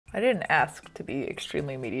I didn't ask to be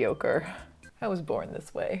extremely mediocre. I was born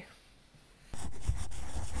this way.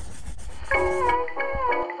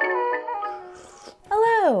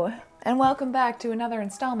 Hello, and welcome back to another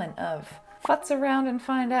installment of Futz Around and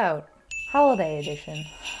Find Out, Holiday Edition.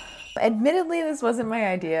 Admittedly, this wasn't my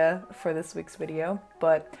idea for this week's video,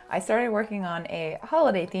 but I started working on a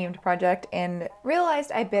holiday-themed project and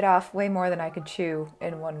realized I bit off way more than I could chew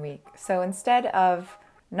in 1 week. So instead of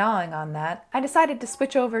gnawing on that, I decided to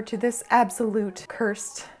switch over to this absolute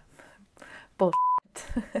cursed bullshit.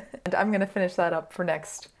 And I'm gonna finish that up for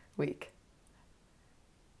next week.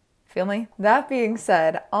 Feel me? That being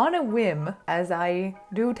said, on a whim, as I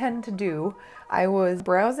do tend to do, I was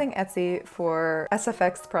browsing Etsy for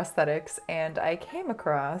SFX prosthetics and I came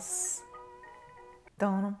across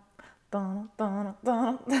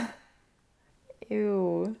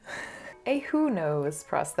ew, a who knows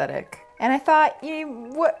prosthetic. And I thought,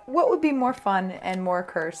 what would be more fun and more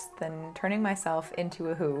cursed than turning myself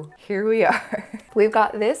into a who? Here we are. We've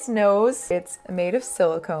got this nose. It's made of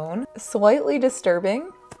silicone. Slightly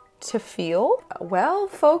disturbing to feel. Well,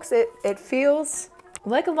 folks, it feels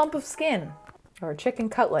like a lump of skin or a chicken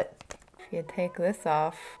cutlet. If you take this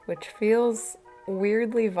off, which feels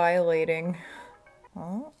weirdly violating.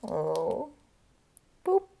 Oh,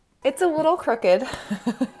 boop. It's a little crooked,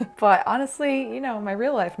 but honestly, my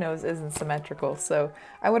real life nose isn't symmetrical, so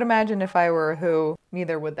I would imagine if I were a who,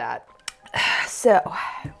 neither would that. So,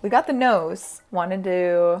 we got the nose. Wanted to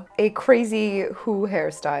do a crazy who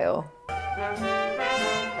hairstyle.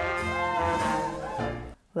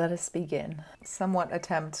 Let us begin. Somewhat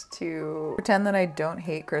attempt to pretend that I don't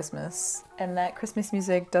hate Christmas and that Christmas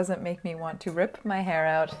music doesn't make me want to rip my hair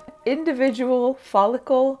out. Individual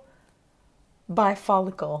follicle by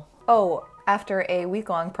follicle. Oh, after a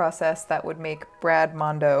week-long process that would make Brad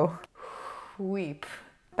Mondo weep.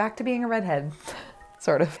 Back to being a redhead,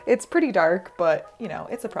 sort of. It's pretty dark, but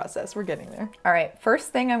it's a process. We're getting there. All right,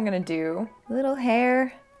 first thing I'm gonna do, little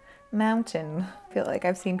hair mountain. I feel like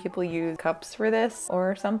I've seen people use cups for this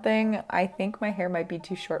or something. I think my hair might be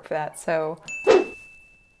too short for that, so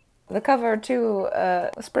the cover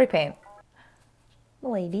to spray paint.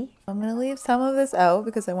 Lady. I'm gonna leave some of this out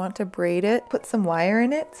because I want to braid it, put some wire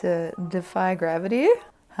in it to defy gravity.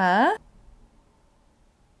 Huh?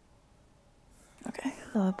 Okay,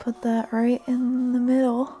 so I'll put that right in the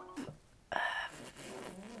middle.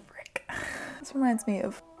 Frick. This reminds me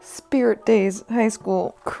of Spirit Days, high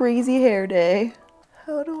school, crazy hair day.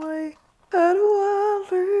 How do I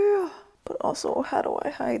live? But also, how do I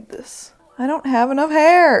hide this? I don't have enough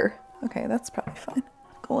hair. Okay, that's probably fine.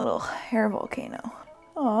 Like a little hair volcano.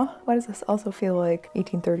 Aw, why does this also feel like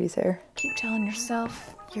 1830s hair? Keep telling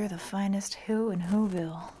yourself you're the finest who in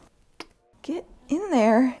Whoville. Get in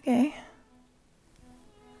there. Okay.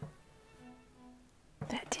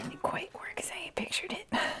 That didn't quite work as I pictured it.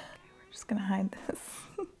 Okay, we're just gonna hide this.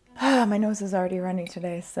 My nose is already running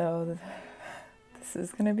today, so this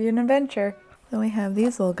is gonna be an adventure. Then we have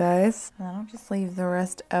these little guys, and I'll just leave the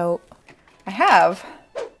rest out. I have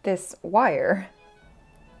this wire.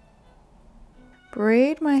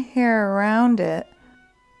 Braid my hair around it,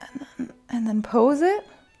 and then pose it.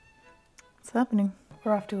 What's happening?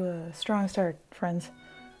 We're off to a strong start, friends.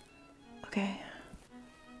 Okay.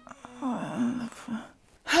 Ah!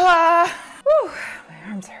 Whew, my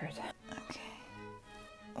arms hurt. Okay.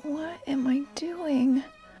 What am I doing?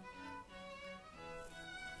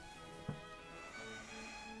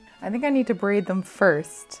 I think I need to braid them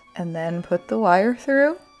first and then put the wire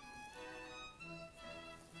through.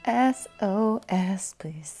 SOS,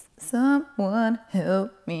 please someone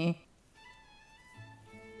help me.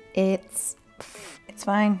 It's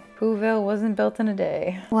fine. Whoville wasn't built in a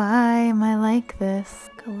day. Why am I like this?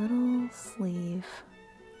 Like a little sleeve.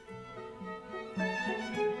 And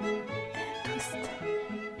twist.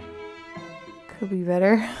 Could be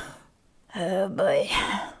better. Oh boy.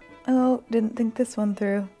 Oh, didn't think this one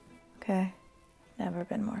through. Okay. Never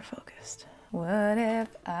been more focused. What have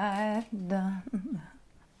I done?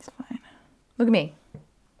 It's fine. Look at me.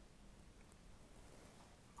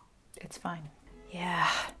 It's fine. Yeah.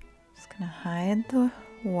 Just gonna hide the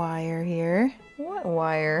wire here. What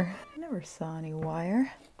wire? I never saw any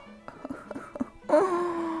wire.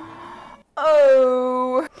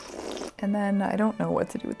 Oh! And then I don't know what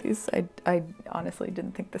to do with these. I honestly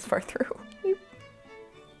didn't think this far through.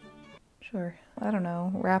 Sure. I don't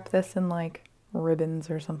know. Wrap this in like ribbons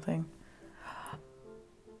or something.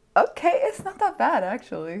 Okay, it's not that bad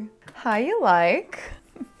actually. How you like?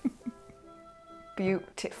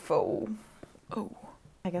 Beautiful. Oh,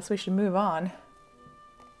 I guess we should move on.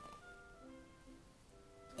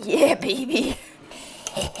 Yeah, baby.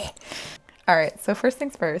 All right, so first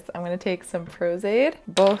things first, I'm gonna take some Prozaid,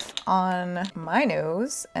 both on my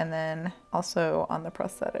nose and then also on the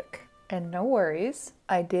prosthetic. And no worries,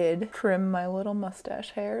 I did trim my little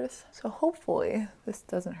mustache hairs, so hopefully this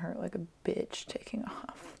doesn't hurt like a bitch taking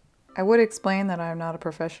off. I would explain that I'm not a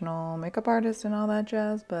professional makeup artist and all that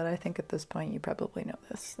jazz, but I think at this point you probably know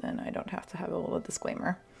this, and I don't have to have a little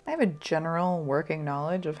disclaimer. I have a general working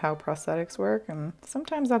knowledge of how prosthetics work, and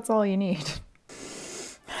sometimes that's all you need.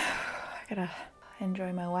 I gotta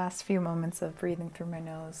enjoy my last few moments of breathing through my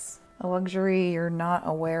nose. A luxury you're not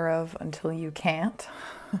aware of until you can't.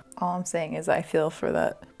 All I'm saying is I feel for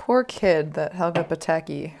that poor kid that Helga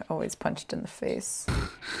Pataki always punched in the face.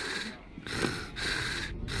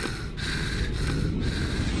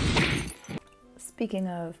 Speaking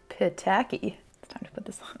of Pataki, it's time to put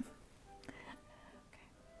this on. Okay.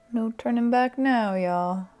 No turning back now,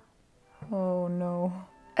 y'all. Oh no.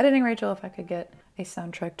 Editing Rachel, if I could get a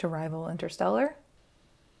soundtrack to rival Interstellar.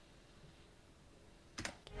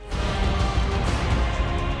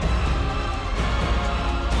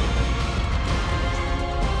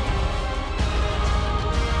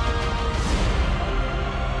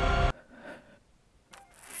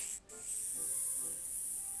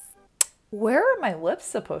 Where are my lips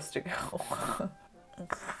supposed to go? Wow.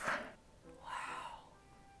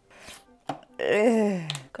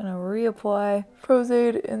 Gonna reapply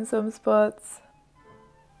Prozaid in some spots.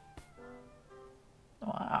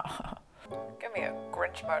 Wow. Give me a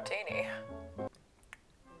Grinch martini.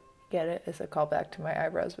 Get it? It's a callback to my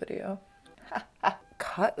eyebrows video.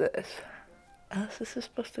 Cut this. This is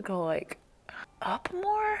supposed to go like up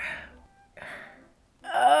more?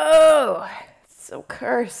 Oh! So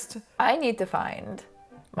cursed. I need to find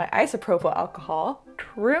my isopropyl alcohol,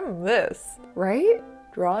 trim this, right?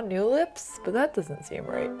 Draw new lips, but that doesn't seem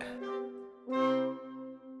right.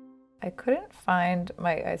 I couldn't find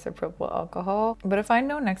my isopropyl alcohol, but if I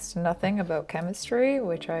know next to nothing about chemistry,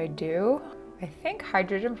 which I do, I think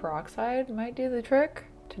hydrogen peroxide might do the trick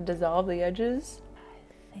to dissolve the edges.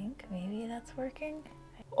 I think maybe that's working.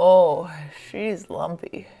 Oh, she's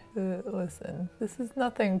lumpy. Listen, this is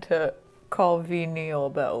nothing to call V. Neal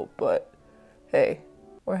about, but hey,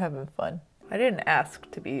 we're having fun. I didn't ask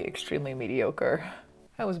to be extremely mediocre.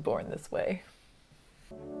 I was born this way.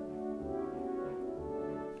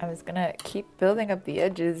 I was gonna keep building up the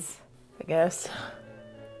edges, I guess.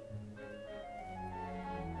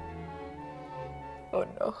 Oh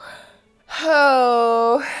no.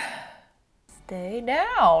 Oh, stay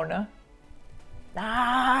down.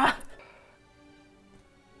 Ah,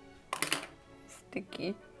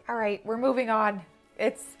 sticky. All right, we're moving on.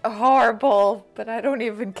 It's horrible, but I don't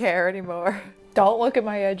even care anymore. Don't look at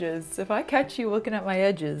my edges. If I catch you looking at my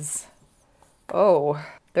edges, oh,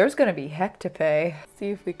 there's gonna be heck to pay. See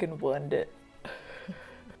if we can blend it.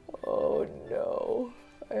 Oh no,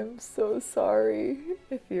 I'm so sorry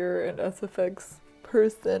if you're an SFX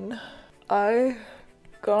person. I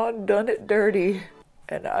done it dirty,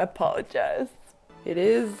 and I apologize. It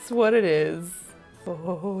is what it is.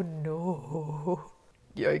 Oh no.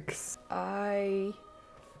 Yikes. I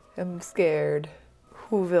am scared.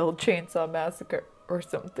 Whoville Chainsaw Massacre or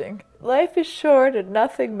something. Life is short and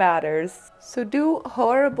nothing matters. So do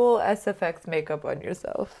horrible SFX makeup on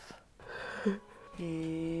yourself.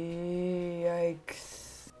 Yikes.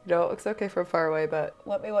 No, it's okay from far away, but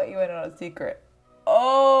let me let you in on a secret.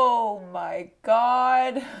 Oh my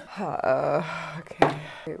god. Okay.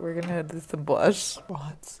 We're gonna do some blush.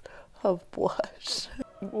 Lots of blush.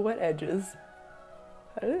 What edges?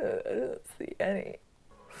 I didn't see any.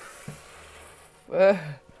 Oh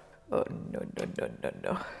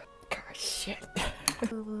no. Gosh, shit. A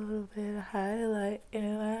little bit of highlight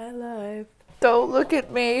in my life. Don't look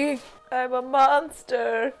at me. I'm a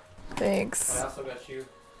monster. Thanks. I also got you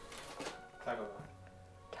Taco Bell.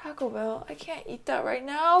 Taco Bell? I can't eat that right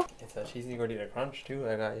now. It's a cheesy gordita crunch too.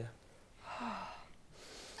 I got you.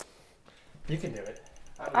 You can do it.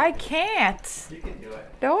 I can't. You can do it.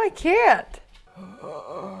 No, I can't.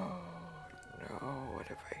 Oh no, what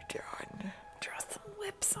have I done? Draw some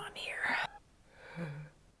lips on here.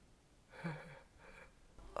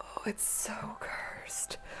 Oh, it's so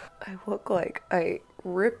cursed. I look like I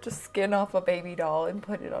ripped skin off a baby doll and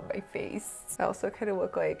put it on my face. I also kind of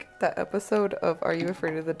look like that episode of Are You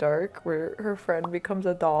Afraid of the Dark where her friend becomes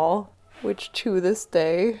a doll, which to this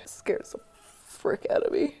day scares the frick out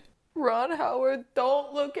of me. Ron Howard,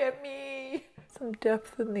 don't look at me. Some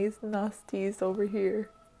depth in these nasties over here.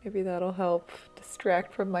 Maybe that'll help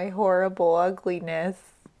distract from my horrible ugliness.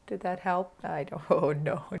 Did that help? I don't, oh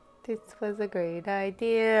no. This was a great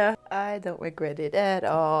idea. I don't regret it at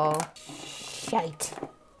all. Shite.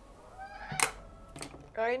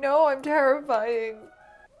 I know, I'm terrifying.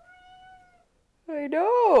 I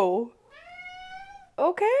know.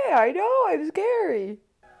 Okay, I know, I'm scary.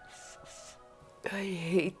 I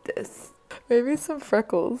hate this. Maybe some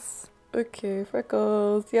freckles. Okay,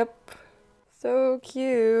 freckles, yep. So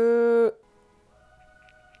cute.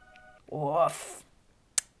 Woof.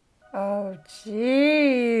 Oh,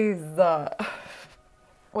 jeez.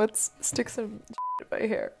 Let's stick some in my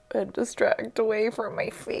hair and distract away from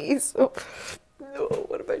my face. Oh, no,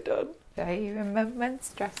 what have I done? I remember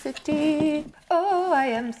monstrosity. Oh, I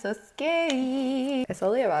am so scary. I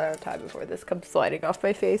slowly have out of time before this comes sliding off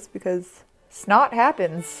my face because snot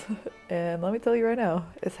happens. And let me tell you right now,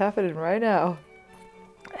 it's happening right now.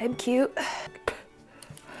 I'm cute.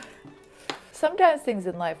 Sometimes things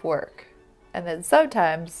in life work, and then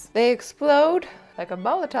sometimes they explode like a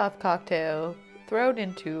Molotov cocktail thrown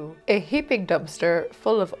into a heaping dumpster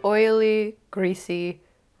full of oily, greasy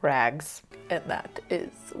rags. And that is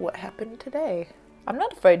what happened today. I'm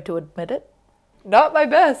not afraid to admit it. Not my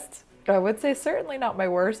best. I would say certainly not my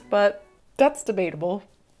worst, but that's debatable.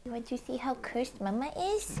 Want to see how cursed Mama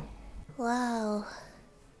is? Wow.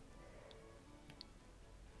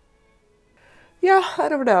 Yeah, I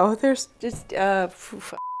don't know. There's just, this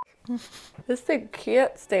thing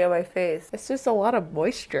can't stay on my face. It's just a lot of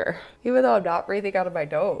moisture. Even though I'm not breathing out of my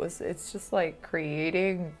nose, it's just like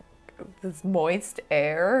creating this moist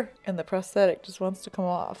air, and the prosthetic just wants to come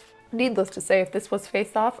off. Needless to say, if this was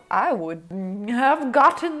face off, I would have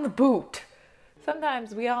gotten the boot.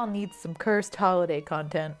 Sometimes we all need some cursed holiday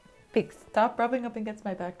content. Big, stop rubbing up against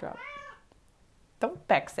my backdrop. Don't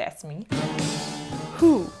backsass me.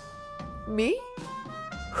 Who? Me?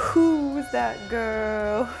 Who's that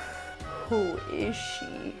girl? Who is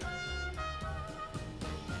she?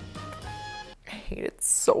 I hate it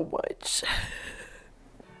so much.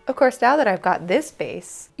 Of course, now that I've got this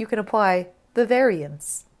base, you can apply the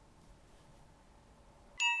variants.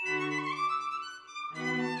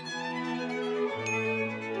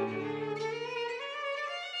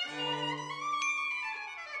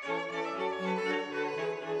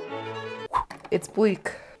 It's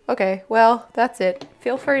bleak. Okay, well, that's it.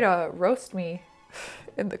 Feel free to roast me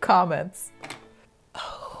in the comments.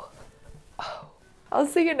 I'll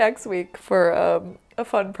see you next week for a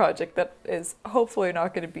fun project that is hopefully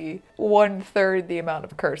not going to be 1/3 the amount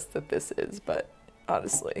of curse that this is, but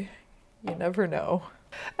honestly, you never know.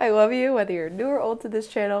 I love you, whether you're new or old to this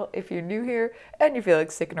channel. If you're new here and you feel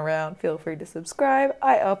like sticking around, feel free to subscribe.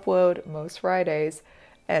 I upload most Fridays,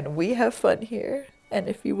 and we have fun here. And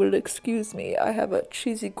if you will excuse me, I have a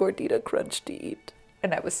cheesy gordita crunch to eat.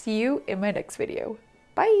 And I will see you in my next video.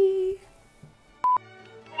 Bye!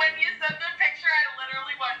 When you sent the picture, I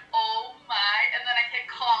literally went, oh my, and then I hit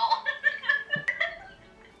call.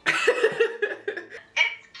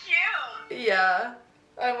 It's cute. Yeah.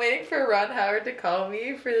 I'm waiting for Ron Howard to call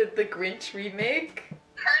me for the Grinch remake.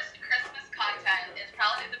 Cursed Christmas content is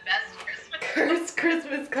probably the best Christmas. Cursed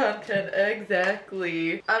Christmas content,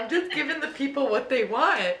 exactly. I'm just giving the people what they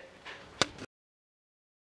want.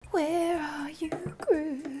 Where are you,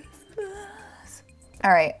 Christmas?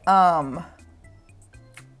 All right,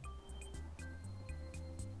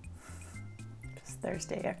 just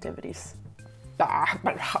Thursday activities. Get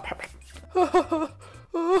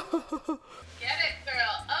it,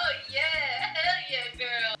 girl. Oh yeah, hell yeah,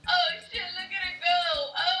 girl. Oh shit, look at her go.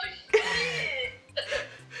 Oh shit.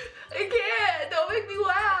 I can't, don't make me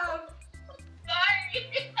laugh.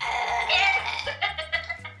 Sorry.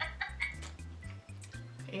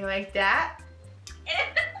 You like that?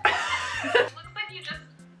 Looks like you just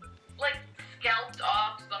like scalped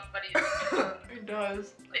off somebody's. It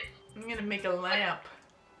does. I'm gonna make a lamp.